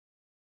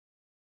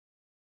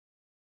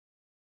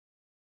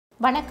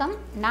வணக்கம்,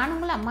 நான்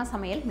உங்கள் அம்மா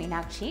சமையல்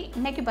மீனாட்சி.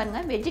 இன்றைக்கி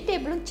பாருங்கள்,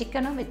 வெஜிடேபிளும்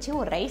சிக்கனும் வச்சு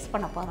ஒரு ரைஸ்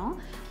பண்ண போகிறோம்.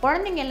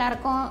 குழந்தைங்க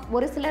எல்லாருக்கும்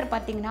ஒரு சிலர்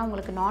பார்த்திங்கன்னா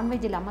உங்களுக்கு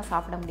நான்வெஜ் இல்லாமல்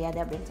சாப்பிட முடியாது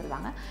அப்படின்னு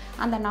சொல்லுவாங்க.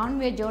 அந்த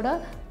நான்வெஜ்ஜோட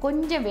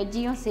கொஞ்சம்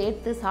வெஜ்ஜையும்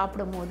சேர்த்து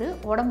சாப்பிடும்போது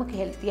உடம்புக்கு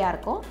ஹெல்த்தியாக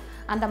இருக்கும்.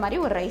 அந்த மாதிரி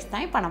ஒரு ரைஸ்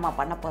தான் இப்போ நம்ம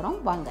பண்ண போகிறோம்.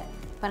 வாங்க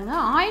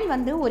பாருங்கள்,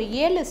 ஆயில் ஒரு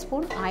 7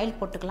 ஸ்பூன் ஆயில்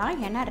போட்டுக்கலாம்.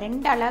 ஏன்னா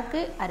 2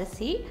 அளவுக்கு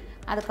அரிசி,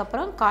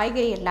 அதுக்கப்புறம்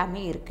காய்கறி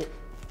எல்லாமே இருக்குது.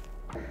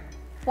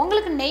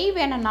 உங்களுக்கு நெய்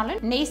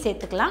வேணும்னாலும் நெய்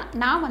சேர்த்துக்கலாம்.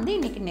 நான்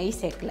இன்றைக்கி நெய்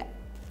சேர்க்கல.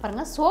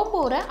 பாருங்கள், சோம்பு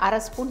ஒரு 1/2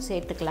 ஸ்பூன்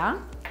சேர்த்துக்கலாம்.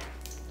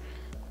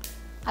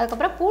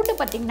 அதுக்கப்புறம் பூண்டு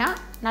பார்த்திங்கன்னா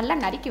நல்லா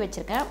நறுக்கி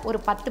வச்சுருக்கேன், ஒரு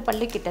 10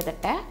 பல்லு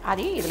கிட்டத்தட்ட,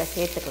 அதையும் இதில்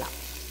சேர்த்துக்கலாம்.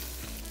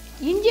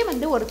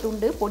 இஞ்சி ஒரு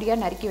துண்டு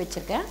பொடியாக நறுக்கி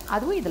வச்சுருக்கேன்,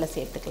 அதுவும் இதில்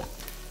சேர்த்துக்கலாம்.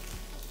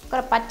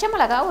 அப்புறம் பச்சை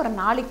மிளகாய் ஒரு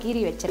 4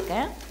 கீரி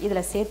வச்சுருக்கேன்,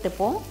 இதில்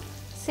சேர்த்துப்போம்.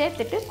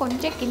 சேர்த்துட்டு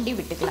கொஞ்சம் கிண்டி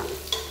விட்டுக்கலாம்.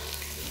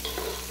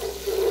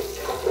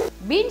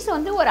 பீன்ஸ்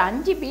ஒரு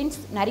 5 பீன்ஸ்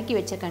நறுக்கி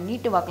வச்சுருக்கேன்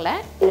நீட்டு வாக்கில்,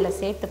 இதில்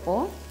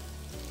சேர்த்துப்போம்.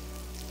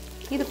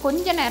 இது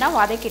கொஞ்ச நேரம்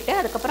வதக்கிட்டு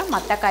அதுக்கப்புறம்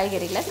மற்ற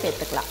காய்கறிகளை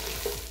சேர்த்துக்கலாம்.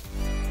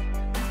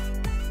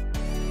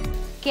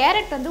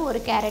 கேரட்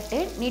ஒரு கேரட்டு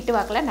நீட்டு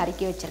வாக்கில்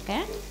நறுக்கி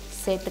வச்சுருக்கேன்,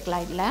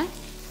 சேர்த்துக்கலாம். இதில்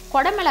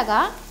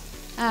குடமிளகாய்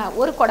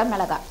ஒரு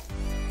குடமிளகாய்,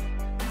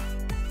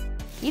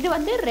 இது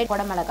 2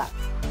 குடமிளகாய்.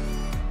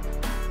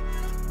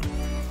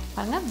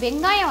 பாருங்கள்,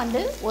 வெங்காயம்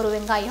ஒரு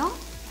வெங்காயம்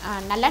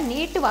நல்லா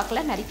நீட்டு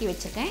வாக்கில் நறுக்கி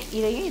வச்சுருக்கேன்,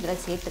 இதையும்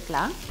இதில்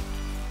சேர்த்துக்கலாம்.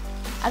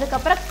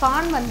 அதுக்கப்புறம்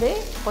கார்ன்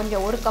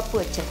கொஞ்சம் 1 கப்பு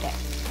வச்சுருக்கேன்,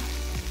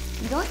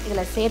 இதுவும்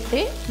இதில் சேர்த்து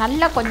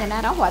நல்லா கொஞ்சம்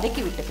நேரம்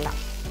வதக்கி விட்டுக்கலாம்.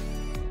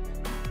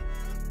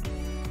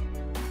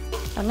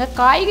 அங்கே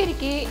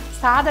காய்கறிக்கு,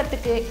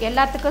 சாதத்துக்கு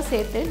எல்லாத்துக்கும்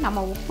சேர்த்து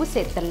நம்ம உப்பு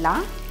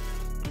சேர்த்துடலாம்.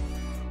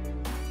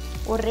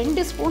 ஒரு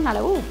 2 ஸ்பூன்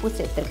அளவு உப்பு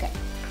சேர்த்துருக்கேன்.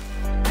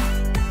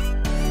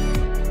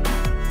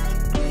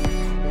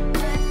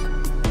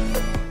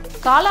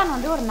 காளான்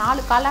ஒரு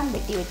 4 காளான்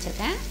வெட்டி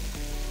வச்சுருக்கேன்,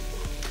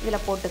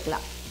 இதில்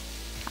போட்டுக்கலாம்.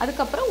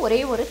 அதுக்கப்புறம் ஒரே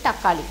ஒரு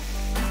தக்காளி.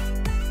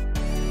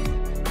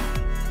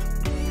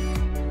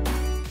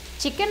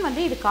 சிக்கன்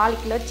இது 1/4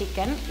 கிலோ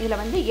சிக்கன்,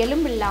 இதில்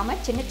எலும்பு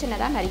இல்லாமல் சின்ன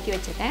சின்னதாக நறுக்கி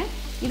வச்சுருக்கேன்,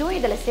 இதுவும்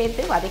இதில்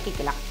சேர்த்து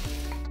வதக்கிக்கலாம்.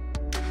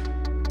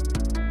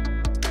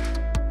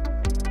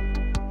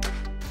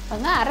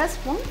 1/2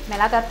 ஸ்பூன்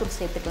மிளகாத்தூள்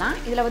சேர்த்துக்கலாம்.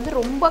 இதில்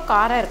ரொம்ப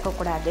காரம்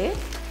இருக்கக்கூடாது,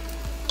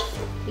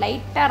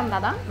 லைட்டாக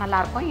இருந்தால் தான்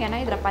நல்லாயிருக்கும். ஏன்னா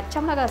இதில் பச்சை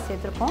மிளகாய்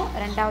சேர்த்துருக்கோம்,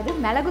 2வது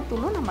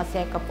மிளகுத்தூளும் நம்ம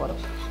சேர்க்க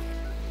போகிறோம்.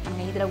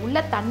 அங்கே இதில் உள்ள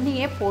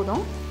தண்ணியே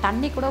போதும்,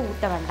 தண்ணி கூட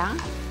ஊற்ற வேண்டாம்.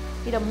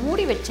 இதை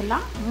மூடி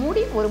வச்சிடலாம்.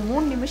 மூடி ஒரு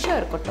 3 நிமிஷம்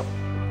இருக்கட்டும்.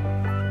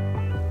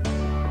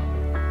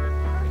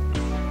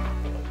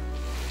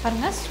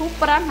 பாருங்கள்,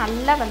 சூப்பராக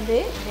நல்லா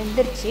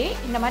வெந்துருச்சு.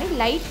 இந்த மாதிரி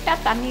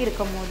லைட்டாக தண்ணி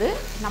இருக்கும் போது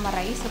நம்ம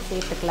ரைஸை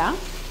சேர்த்துக்கலாம்.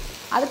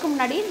 அதுக்கு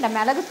முன்னாடி இந்த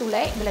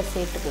மிளகுத்தூளை இதில்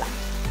சேர்த்துக்கலாம்.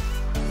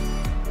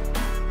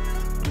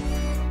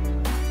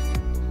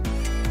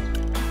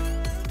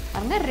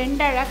 பாருங்க,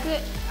 2 அளவுக்கு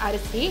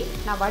அரிசி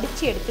நான்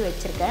வடித்து எடுத்து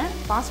வச்சுருக்கேன்,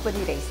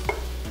 பாஸ்மதி ரைஸ்.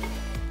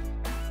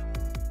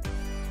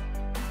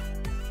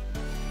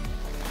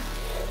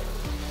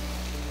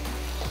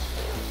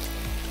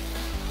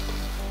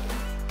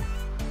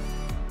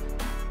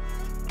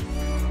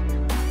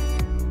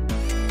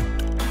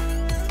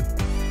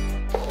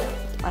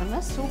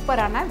 பாருங்கள்,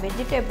 சூப்பரான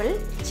வெஜிடபிள்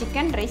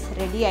சிக்கன் ரைஸ்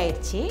ரெடி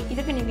ஆயிடுச்சு.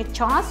 இதுக்கு நீங்கள்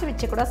சாஸ்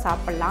வச்சு கூட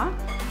சாப்பிட்லாம்,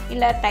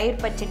 இல்லை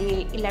தயிர் பச்சடி,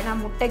 இல்லைனா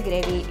முட்டை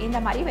கிரேவி, இந்த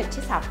மாதிரி வச்சு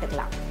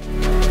சாப்பிட்டுக்கலாம்.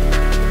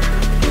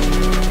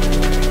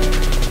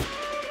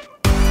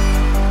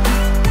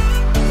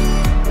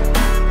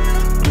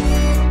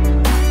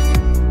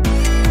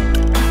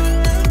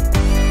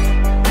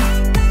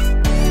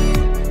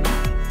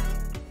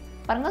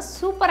 பாருங்கள்,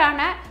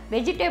 சூப்பரான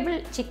வெஜிடபிள்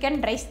சிக்கன்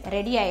ரைஸ்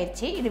ரெடி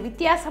ஆயிடுச்சு. இது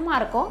வித்தியாசமாக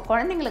இருக்கும்,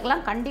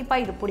 குழந்தைங்களுக்கெல்லாம்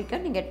கண்டிப்பாக இது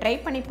பிடிக்கும். நீங்கள் ட்ரை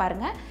பண்ணி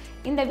பாருங்கள்.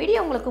 இந்த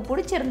வீடியோ உங்களுக்கு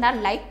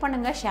பிடிச்சிருந்தால் லைக்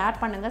பண்ணுங்கள்,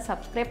 ஷேர் பண்ணுங்கள்,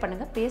 சப்ஸ்கிரைப்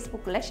பண்ணுங்கள்,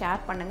 ஃபேஸ்புக்கில்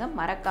ஷேர் பண்ணுங்கள்,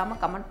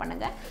 மறக்காமல் கமெண்ட்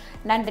பண்ணுங்கள்.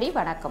 நன்றி,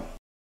 வணக்கம்.